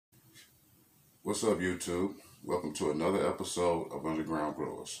What's up, YouTube? Welcome to another episode of Underground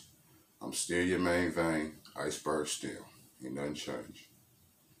Growers. I'm still your main vein, Iceberg still. Ain't nothing changed.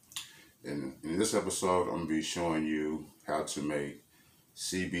 And in this episode, I'm going to be showing you how to make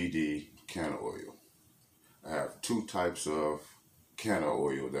CBD canna oil. I have two types of canna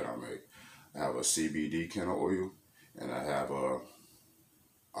oil that I make. I have a CBD canna oil, and I have a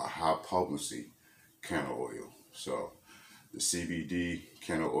high potency canna oil. So the CBD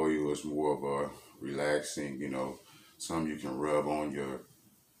canna oil is more of a relaxing, something you can rub on your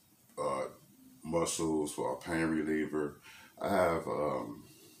uh, muscles for a pain reliever. I have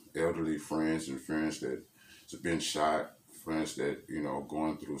elderly friends and friends that have been shot, friends that,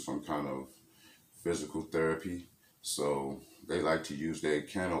 going through some kind of physical therapy. So they like to use that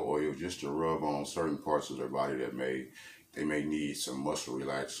canna oil just to rub on certain parts of their body that they may need some muscle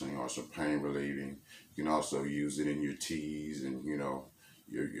relaxing or some pain relieving. You can also use it in your teas and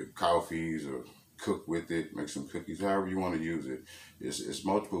your coffees, or cook with it, make some cookies, however you want to use it. It's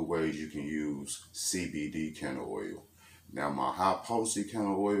multiple ways you can use CBD canna oil. Now my high potency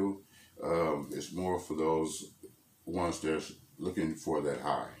canna oil is more for those ones that's looking for that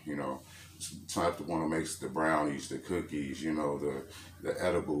high, type that want to make the brownies, the cookies, the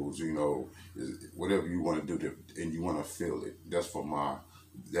edibles, whatever you want to do to, and you want to feel it. That's for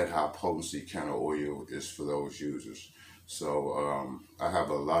that high potency kind of oil is for those users. So I have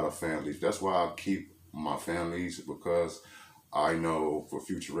a lot of families. That's why I keep my families, because I know for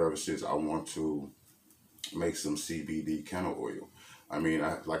future references I want to make some CBD canna oil. I mean,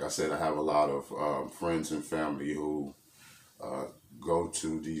 like I said, I have a lot of friends and family who uh, go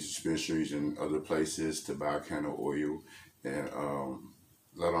to these dispensaries and other places to buy canna oil, and a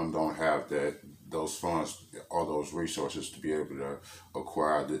lot of them don't have those funds or those resources to be able to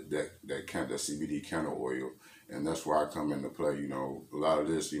acquire that CBD canna oil, and that's where I come into play. A lot of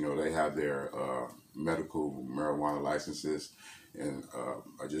this, they have their medical marijuana licenses, and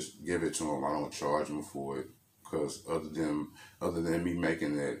I just give it to them. I don't charge them for it, because other than me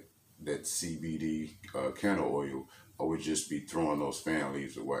making that CBD canna oil, I would just be throwing those fan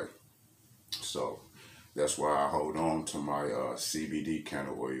leaves away. So that's why I hold on to my CBD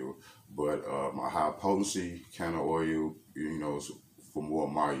canna oil. But my high potency canna oil, is for more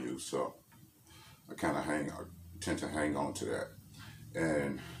of my use. So I tend to hang on to that.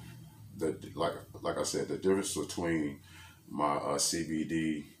 And like I said, the difference between my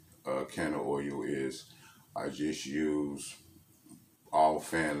CBD canna oil is I just use all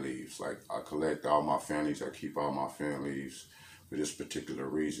fan leaves. Like, I collect all my fan leaves. I keep all my fan leaves for this particular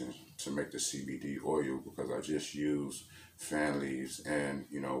reason, to make the CBD oil, because I just use fan leaves and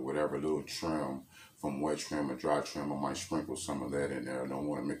whatever little trim, from wet trim or dry trim, I might sprinkle some of that in there. I don't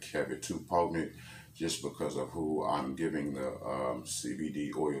want to have it too potent, just because of who I'm giving the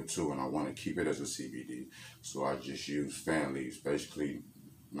CBD oil to, and I want to keep it as a CBD. So I just use fan leaves. Basically,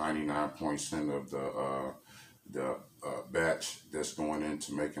 99% of the batch that's going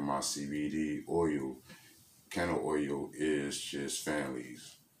into making my CBD oil, canna oil, is just fan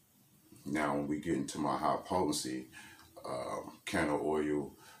leaves. Now, when we get into my high potency canna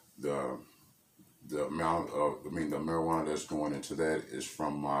oil, the the marijuana that's going into that is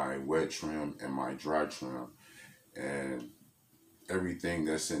from my wet trim and my dry trim, and everything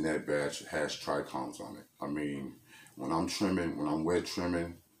that's in that batch has trichomes on it. I mean, when I'm wet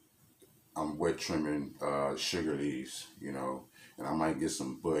trimming, I'm wet trimming sugar leaves, and I might get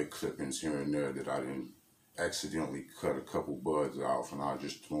some bud clippings here and there that I didn't accidentally cut a couple buds off, and I'll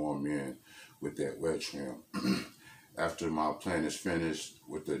just throw them in with that wet trim. After my plant is finished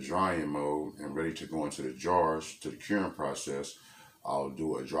with the drying mode and ready to go into the jars to the curing process, I'll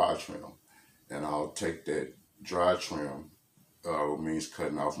do a dry trim, and I'll take that dry trim, means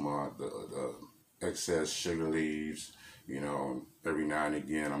cutting off the excess sugar leaves. Every now and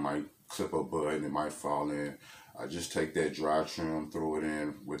again I might clip a bud and it might fall in. I just take that dry trim, throw it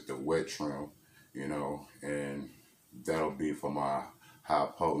in with the wet trim, and that'll be for my high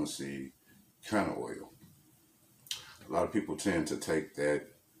potency canna oil. A lot of people tend to take that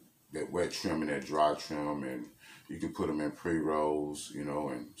wet trim and that dry trim, and you can put them in pre-rolls,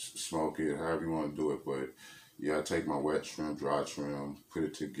 and smoke it, however you want to do it. But yeah, I take my wet trim, dry trim, put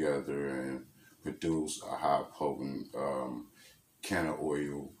it together, and produce a high potent canna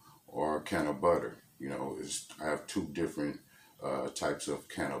oil or canna butter. I have two different types of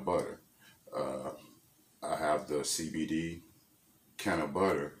canna butter. Uh, I have the CBD canna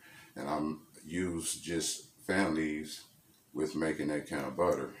butter, and I'm use just fan leaves with making that canna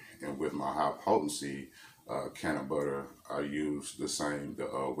butter. And with my high potency canna butter, I use the same,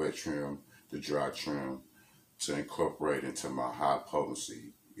 the wet trim, the dry trim, to incorporate into my high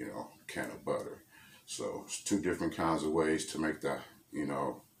potency can of butter. So it's two different kinds of ways to make the,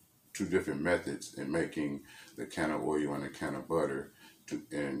 two different methods in making the can of oil and the can of butter,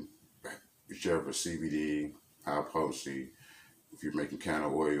 and whichever CBD, high potency. If you're making can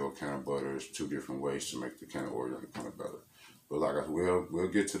of oil or can of butter, it's two different ways to make the can of oil and the can of butter. But like I said, we'll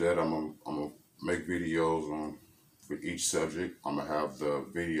get to that. I'm gonna make videos on for each subject. I'm gonna have the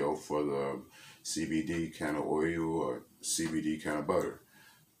video for the CBD can of oil or CBD can of butter.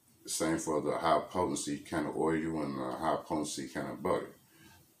 The same for the high potency can of oil and the high potency can of butter.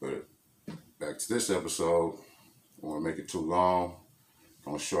 But back to this episode, I don't want to make it too long.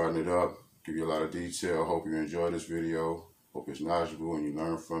 Gonna shorten it up, give you a lot of detail. Hope you enjoy this video. Hope it's knowledgeable and you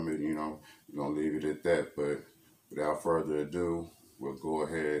learn from it. We're gonna leave it at that. But without further ado, we'll go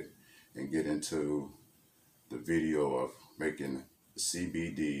ahead and get into the video of making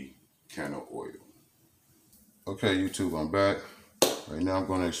CBD can of oil. Okay, YouTube, I'm back. Right now I'm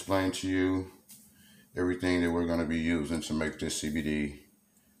going to explain to you everything that we're going to be using to make this CBD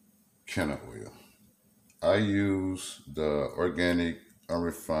can of oil. I use the organic,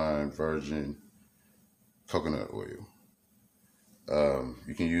 unrefined, virgin coconut oil.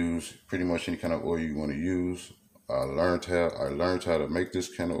 You can use pretty much any kind of oil you want to use. I learned how to make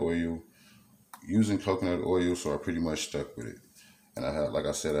this can of oil using coconut oil, so I pretty much stuck with it. And I have, like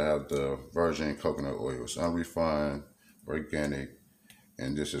I said, I have the virgin coconut oil. It's unrefined, organic,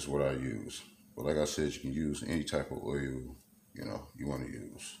 and this is what I use. But like I said, you can use any type of oil you want to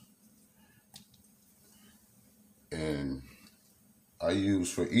use. And I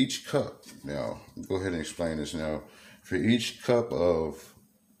use for each cup. Now, go ahead and explain this now. For each cup of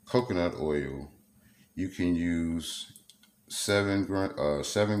coconut oil, you can use 7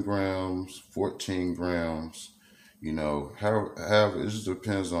 grams, 14 grams. How it just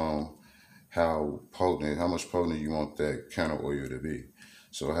depends on how much potent you want that can of oil to be.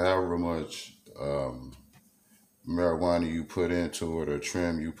 So however much marijuana you put into it or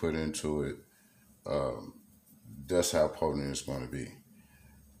trim you put into it, that's how potent it's going to be.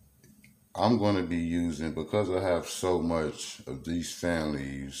 I'm going to be using, because I have so much of these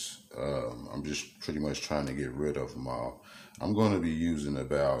families, I'm just pretty much trying to get rid of them all. I'm going to be using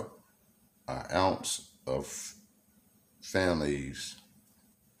about an ounce of families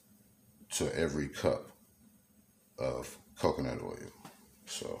to every cup of coconut oil.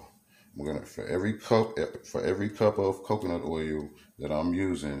 So we're gonna for every cup of coconut oil that I'm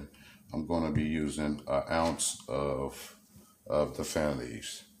using, I'm going to be using an ounce of the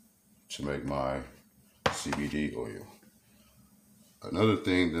families to make my CBD oil. Another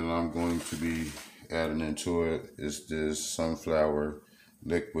thing that I'm going to be adding into it is this sunflower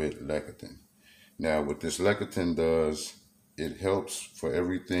liquid lecithin. Now, what this lecithin does, it helps for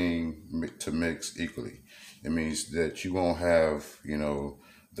everything to mix equally. It means that you won't have,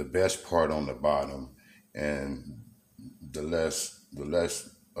 the best part on the bottom and the less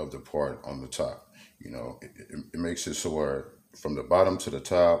of the part on the top. It makes it so where from the bottom to the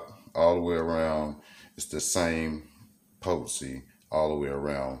top, all the way around, it's the same potency all the way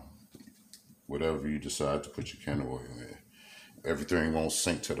around. Whatever you decide to put your can of oil in, everything won't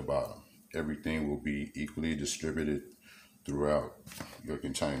sink to the bottom. Everything will be equally distributed throughout your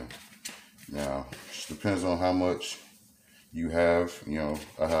container. Now, it just depends on how much you have.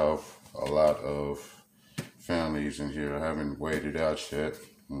 I have a lot of families in here. I haven't weighed it out yet.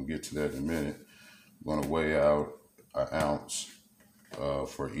 We'll get to that in a minute. I'm going to weigh out an ounce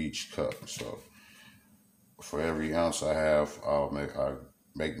for each cup. So for every ounce I have, I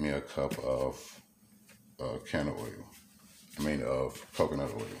make me a cup of can of oil. Of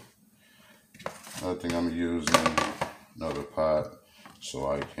coconut oil. Another thing I'm using, another pot, so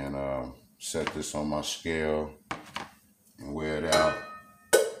I can set this on my scale and weigh it out.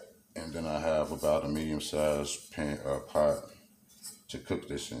 And then I have about a medium-sized pot to cook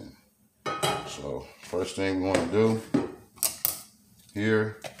this in. So first thing we want to do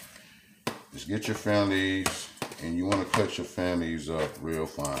here is get your families, and you want to cut your families up real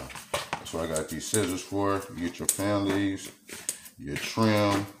fine. That's what I got these scissors for. You get your families, you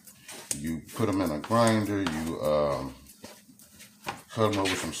trim, you put them in a grinder, you cut them up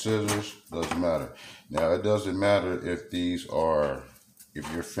with some scissors, doesn't matter. Now, it doesn't matter if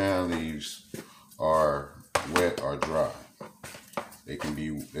your families are wet or dry. They can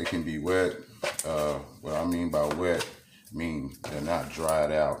be wet. What I mean by wet, they're not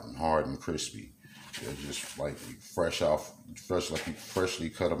dried out and hard and crispy. They're just like fresh, like you freshly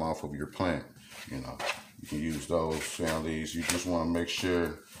cut them off of your plant. You can use those families. You just want to make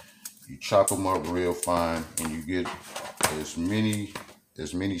sure you chop them up real fine, and you get as many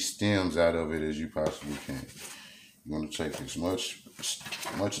stems out of it as you possibly can. You want to take as much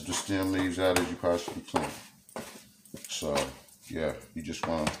as much of the stem leaves out as you possibly can. So yeah, you just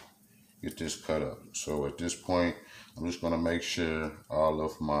want to get this cut up. So at this point, I'm just going to make sure all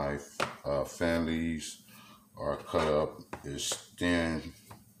of my fan leaves are cut up as thin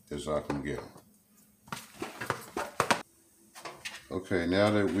as I can get them. Okay, now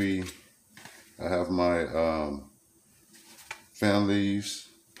that I have my fan leaves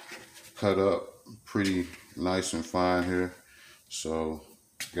cut up pretty nice and fine here. So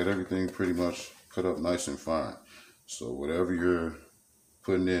get everything pretty much cut up nice and fine. So whatever you're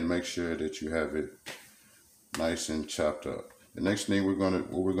putting in, make sure that you have it nice and chopped up. The next thing what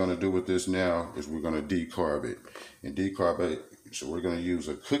we're gonna do with this now is we're gonna decarb it. And decarb it, so we're gonna use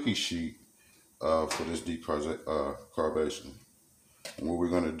a cookie sheet for this decarbation. And what we're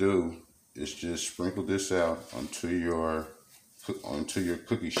gonna do is just sprinkle this out onto your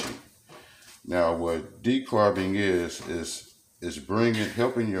cookie sheet. Now, what decarbing is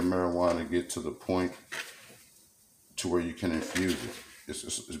helping your marijuana get to the point to where you can infuse it.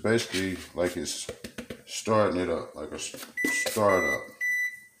 It's basically like it's starting it up, like a startup.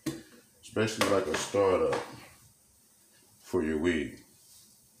 It's basically like a startup for your weed.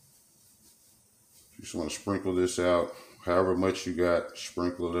 You just want to sprinkle this out, however much you got,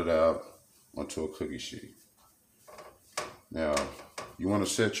 sprinkle it out onto a cookie sheet. Now, you want to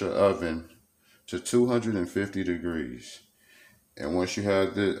set your oven to 250 degrees. And once you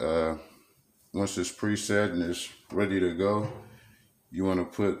have once it's preset and it's ready to go, you want to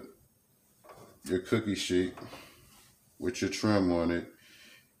put your cookie sheet with your trim on it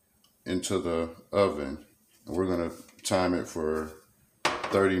into the oven. And we're going to time it for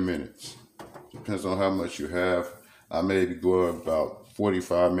 30 minutes. Depends on how much you have. I may be going about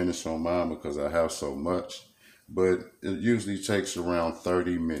 45 minutes on mine because I have so much, but it usually takes around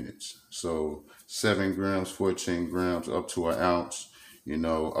 30 minutes. So 7 grams, 14 grams, up to an ounce, you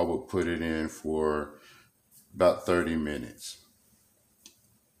know, I would put it in for about 30 minutes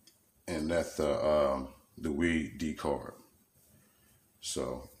and let the weed decarb.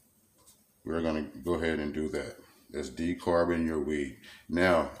 So we're gonna go ahead and do that. That's decarbing your weed.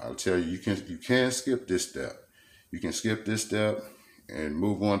 Now, I'll tell you, you can skip this step. You can skip this step and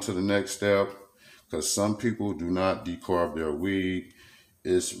move on to the next step because some people do not decarb their weed.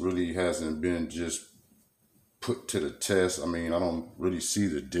 It really hasn't been just put to the test. I mean, I don't really see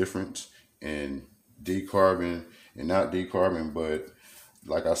the difference in decarbing and not decarbing, but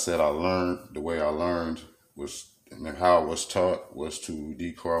like I said, the way I learned was, and how I was taught was to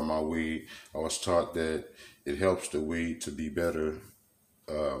decarb my weed. I was taught that it helps the weed to be better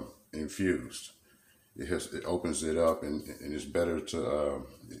infused. It opens it up and it's better to,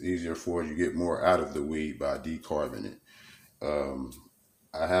 easier for you to get more out of the weed by decarbing it.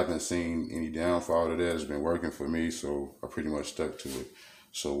 I haven't seen any downfall to that. It's been working for me, so I pretty much stuck to it.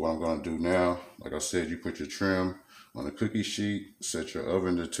 So what I'm going to do now, like I said, you put your trim on a cookie sheet, set your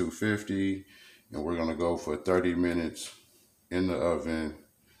oven to 250, and we're going to go for 30 minutes in the oven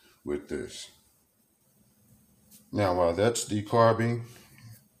with this. Now, while that's decarbing,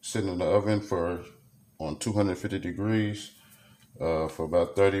 sitting in the oven on 250 degrees for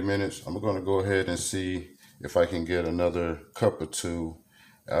about 30 minutes, I'm going to go ahead and see if I can get another cup or two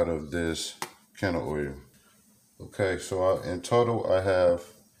out of this cannaoil. Okay, so in total I have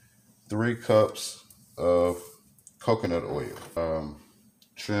 3 cups of coconut oil.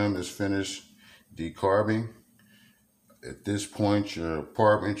 Trim is finished decarbing. At this point, your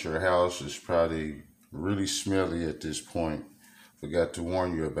apartment, your house is probably really smelly at this point. Forgot to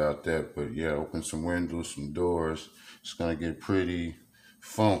warn you about that, but yeah, open some windows, some doors. It's gonna get pretty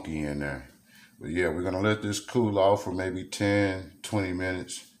funky in there. But yeah, we're gonna let this cool off for maybe 10, 20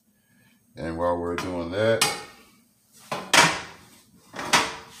 minutes. And while we're doing that,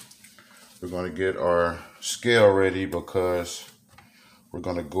 we're gonna get our scale ready because we're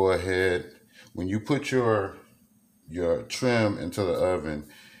gonna go ahead. When you put your trim into the oven,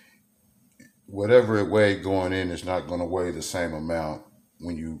 whatever it weighed going in is not gonna weigh the same amount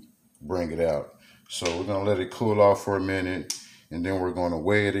when you bring it out. So we're gonna let it cool off for a minute, and then we're gonna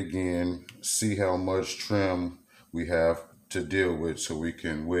weigh it again, see how much trim we have to deal with so we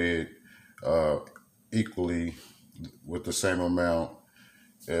can weigh it equally with the same amount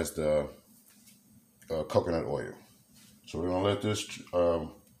as the coconut oil. So we're gonna let this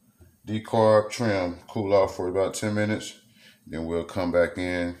decarb trim cool off for about 10 minutes. Then we'll come back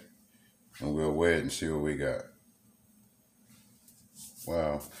in and we'll weigh it and see what we got.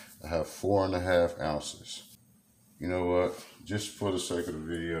 Wow, I have 4.5 ounces. You know what? Just for the sake of the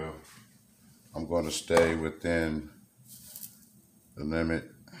video, I'm going to stay within the limit.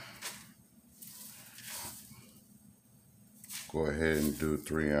 go ahead and do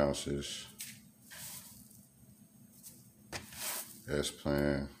 3 ounces as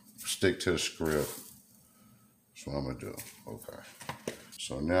planned. Stick to the script. That's what I'm gonna do. Okay.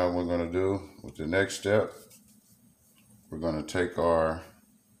 So now what we're gonna do with the next step, we're gonna take our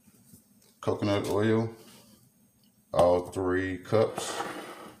coconut oil, all 3 cups,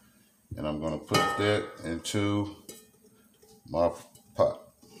 and I'm gonna put that into my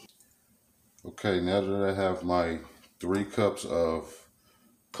pot. Okay, now that I have my 3 cups of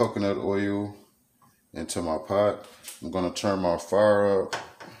coconut oil into my pot, I'm gonna turn my fire up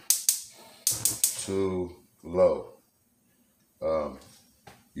to low.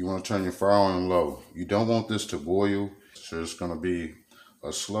 You want to turn your fire on low. You don't want this to boil, so it's going to be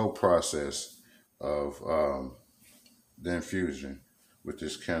a slow process of the infusion with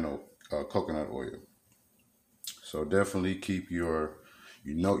this coconut oil. So definitely keep your,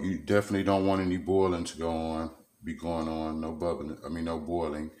 you definitely don't want any boiling to be going on, no bubbling, no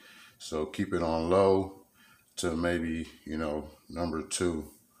boiling. So keep it on low to maybe, number 2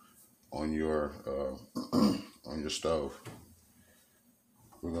 on your on your stove.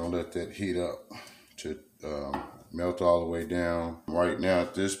 We're gonna let that heat up to melt all the way down. Right now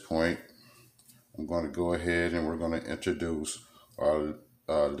at this point, I'm gonna go ahead and we're gonna introduce our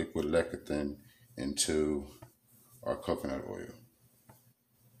liquid lecithin into our coconut oil.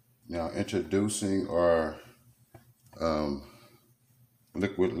 Now introducing our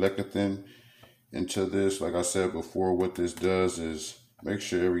liquid lecithin into this, like I said before, what this does is make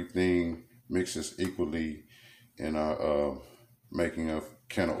sure everything mixes equally in our making of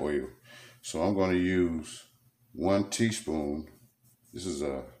cannaoil. So I'm going to use 1 teaspoon. This is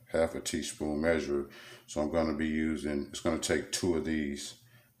a half a teaspoon measure. So I'm going to be using, it's going to take 2 of these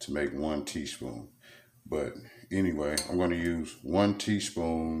to make 1 teaspoon. But anyway, I'm going to use 1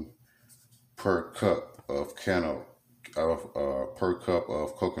 teaspoon per cup of per cup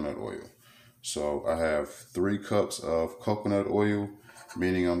of coconut oil. So I have 3 cups of coconut oil,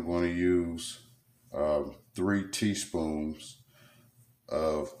 meaning I'm going to use 3 teaspoons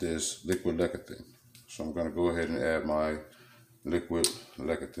of this liquid lecithin. So I'm going to go ahead and add my liquid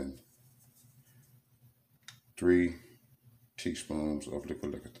lecithin. 3 teaspoons of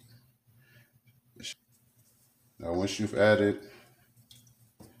liquid lecithin. Now once you've added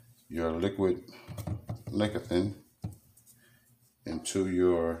your liquid lecithin into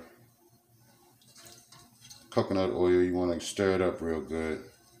your coconut oil, you want to stir it up real good.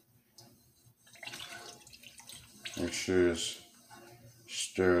 Make sure it's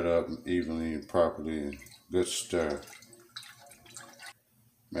stir it up evenly and properly, and good stir.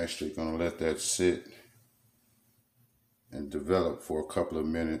 I'm actually going to let that sit and develop for a couple of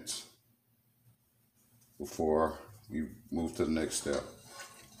minutes before we move to the next step.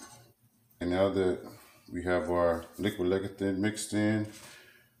 And now that we have our liquid lecithin mixed in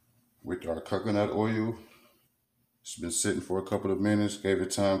with our coconut oil, it's been sitting for a couple of minutes, gave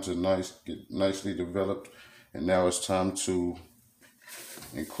it time to get nicely developed, and now it's time to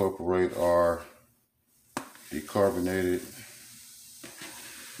incorporate our decarbonated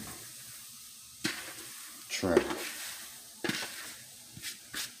trim.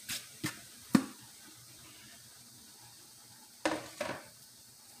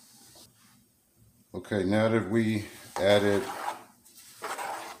 Okay, now that we added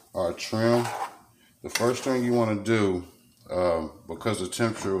our trim, the first thing you want to do, because the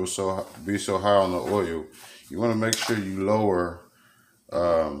temperature will be so high on the oil, you want to make sure you lower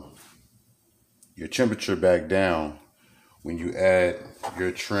your temperature back down when you add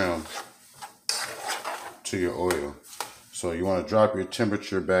your trim to your oil. So you want to drop your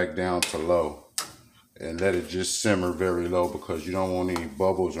temperature back down to low and let it just simmer very low, because you don't want any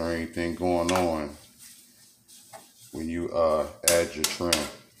bubbles or anything going on when you add your trim.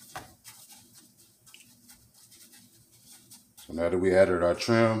 So now that we added our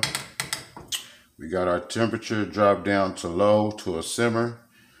trim, we got our temperature dropped down to low, to a simmer.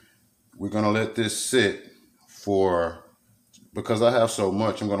 We're going to let this sit for, because I have so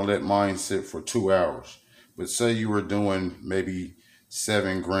much, I'm going to let mine sit for 2 hours. But say you were doing maybe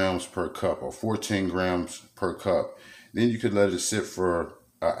 7 grams per cup or 14 grams per cup, then you could let it sit for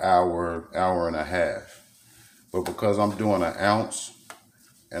an hour, hour and a half. But because I'm doing an ounce,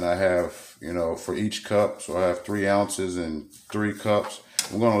 and I have, for each cup, so I have 3 ounces and 3 cups,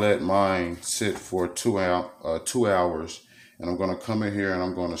 I'm going to let mine sit for 2 hours, and I'm going to come in here and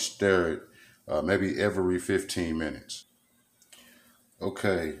I'm going to stir it maybe every 15 minutes.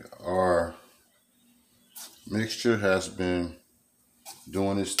 Okay, our mixture has been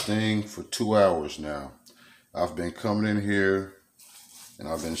doing its thing for 2 hours now. I've been coming in here and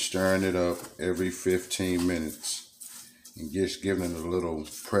I've been stirring it up every 15 minutes. and just giving it a little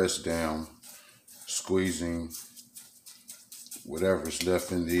press down, squeezing whatever's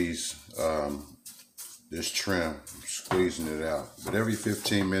left in these this trim, squeezing it out. But every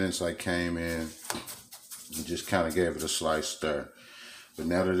 15 minutes I came in and just kind of gave it a slight stir. But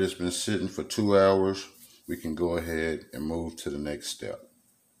now that it's been sitting for 2 hours, we can go ahead and move to the next step.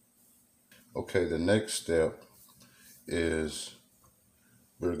 Okay, the next step is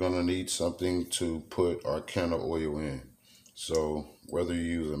we're gonna need something to put our cannaoil in. So whether you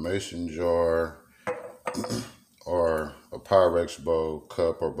use a mason jar or a Pyrex bowl,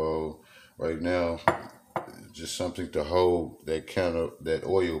 cup or bowl, right now, just something to hold that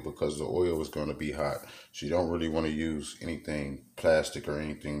oil, because the oil is going to be hot. So you don't really want to use anything plastic or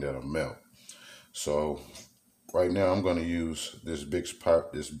anything that'll melt. So right now I'm going to use this big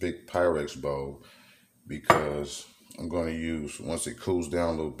Pyrex bowl, because I'm going to use, once it cools down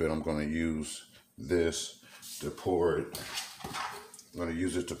a little bit, I'm going to use this to pour it. I'm going to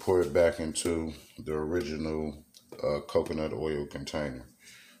use it to pour it back into the original coconut oil container.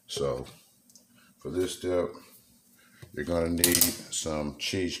 So for this step, you're going to need some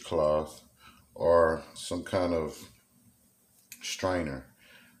cheesecloth or some kind of strainer.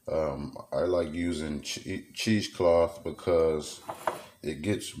 I like using cheesecloth because it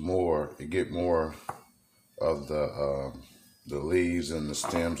get more of the leaves and the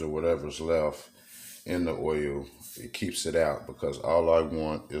stems or whatever's left in the oil. It keeps it out, because all I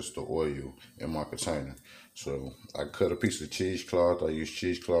want is the oil in my container. So I cut a piece of cheesecloth. I use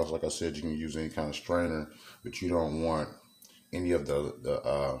cheesecloth. Like I said, you can use any kind of strainer, but you don't want any of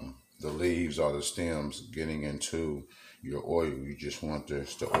the leaves or the stems getting into your oil. You just want the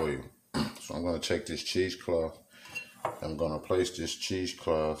oil. So I'm going to take this cheesecloth. I'm going to place this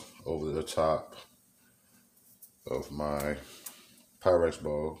cheesecloth over the top of my Pyrex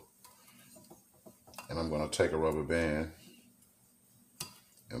bowl, and I'm going to take a rubber band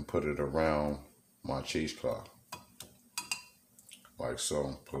and put it around my cheesecloth, like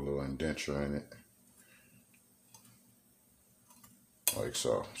so. Put a little indenture in it, like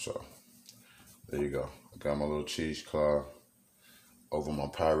so. So there you go. I got my little cheesecloth over my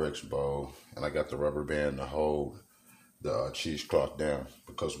Pyrex bowl, and I got the rubber band to hold the cheesecloth down,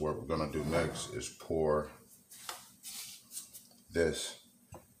 because what we're gonna do next is pour this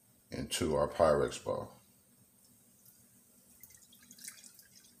into our Pyrex bowl.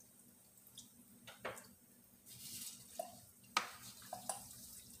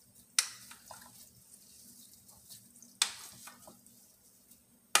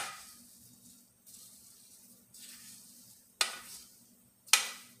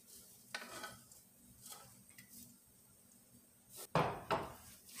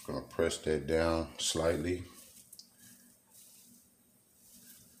 I'm gonna press that down slightly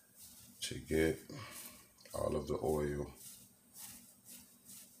to get all of the oil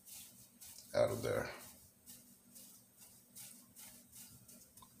out of there.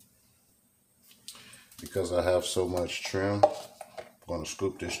 Because I have so much trim, I'm going to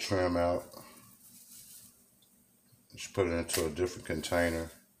scoop this trim out. Just put it into a different container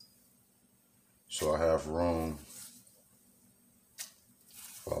so I have room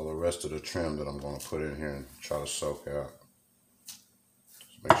for all the rest of the trim that I'm going to put in here and try to soak out.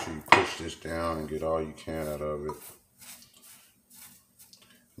 Just make sure you push this down and get all you can out of it.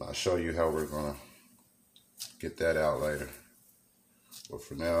 And I'll show you how we're going to get that out later. But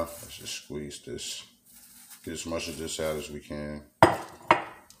for now, let's just squeeze this, get as much of this out as we can,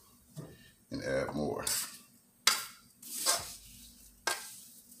 and add more.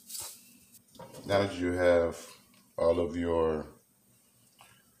 Now that you have all of your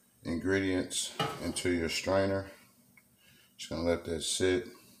ingredients into your strainer, just gonna let that sit,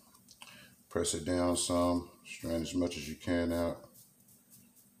 press it down some, strain as much as you can out.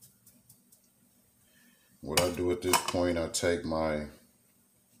 What I do at this point, I take my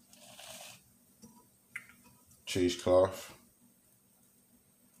cheesecloth,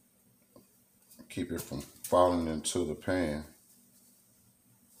 keep it from falling into the pan.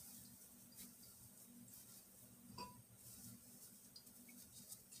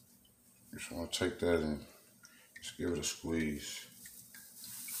 Just want to take that and just give it a squeeze.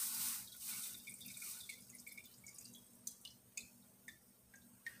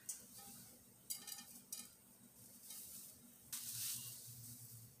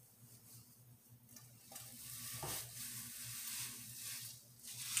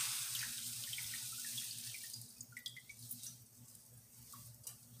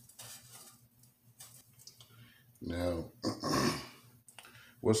 Now,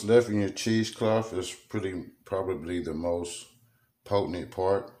 what's left in your cheesecloth is probably the most potent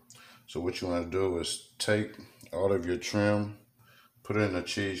part. So what you want to do is take all of your trim, put it in a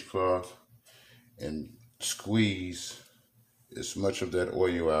cheesecloth, and squeeze as much of that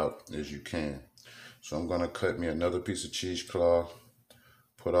oil out as you can. So I'm going to cut me another piece of cheesecloth,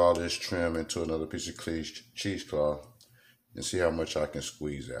 put all this trim into another piece of cheesecloth, and see how much I can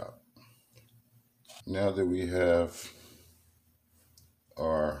squeeze out. Now that we have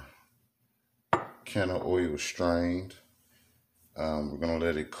our can of oil strained, we're going to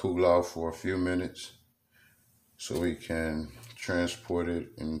let it cool off for a few minutes so we can transport it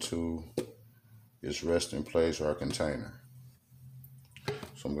into its resting place or container.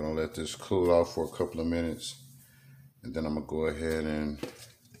 So I'm going to let this cool off for a couple of minutes, and then I'm going to go ahead and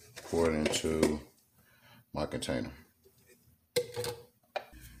pour it into my container.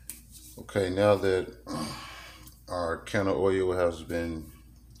 Okay, now that our can of oil has been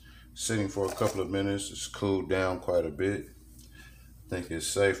sitting for a couple of minutes, it's cooled down quite a bit, I think it's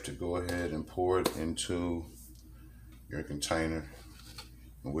safe to go ahead and pour it into your container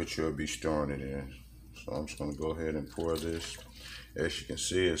in which you'll be storing it in. So I'm just going to go ahead and pour this. As you can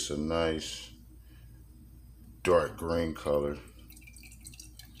see, it's a nice dark green color.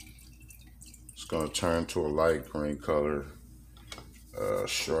 It's going to turn to a light green color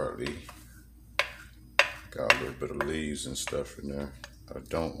shortly. Got a little bit of leaves and stuff in there. I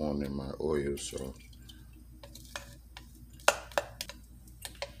don't want in my oil, so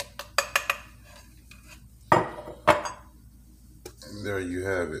and there you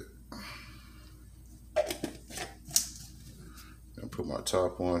have it. I'm gonna put my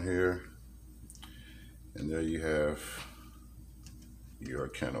top on here, and there you have your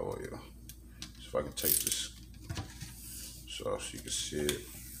can of oil. So if I can take this so you can see it.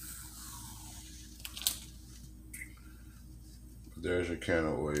 There's your can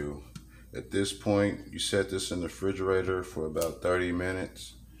of oil. At this point, you set this in the refrigerator for about 30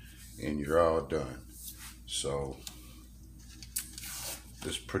 minutes and you're all done. So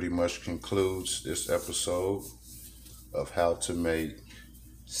this pretty much concludes this episode of how to make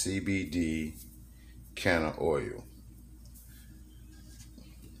CBD canna oil.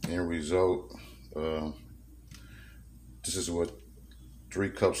 End result, this is what 3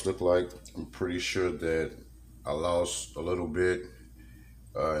 cups look like. I'm pretty sure that I lost a little bit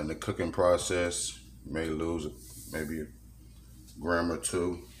in the cooking process. May lose maybe a gram or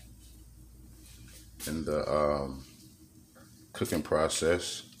 2 in the cooking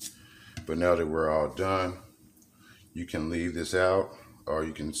process. But now that we're all done, you can leave this out, or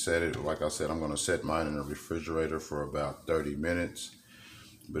you can set it, like I said, I'm going to set mine in the refrigerator for about 30 minutes.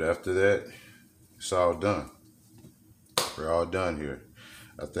 But after that, it's all done. We're all done here.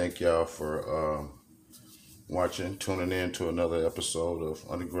 I thank y'all for watching, tuning in to another episode of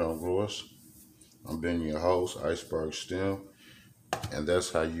Underground Growers. I'm Ben, your host, Iceberg Stem, and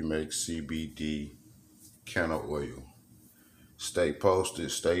that's how you make CBD canna oil. Stay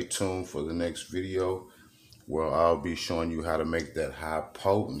posted, stay tuned for the next video where I'll be showing you how to make that high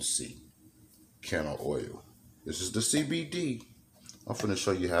potency canna oil. This is the CBD. I'm finna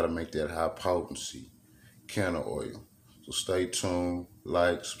show you how to make that high potency canna oil. So stay tuned,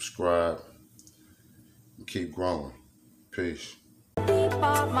 like, subscribe, and keep growing. Peace.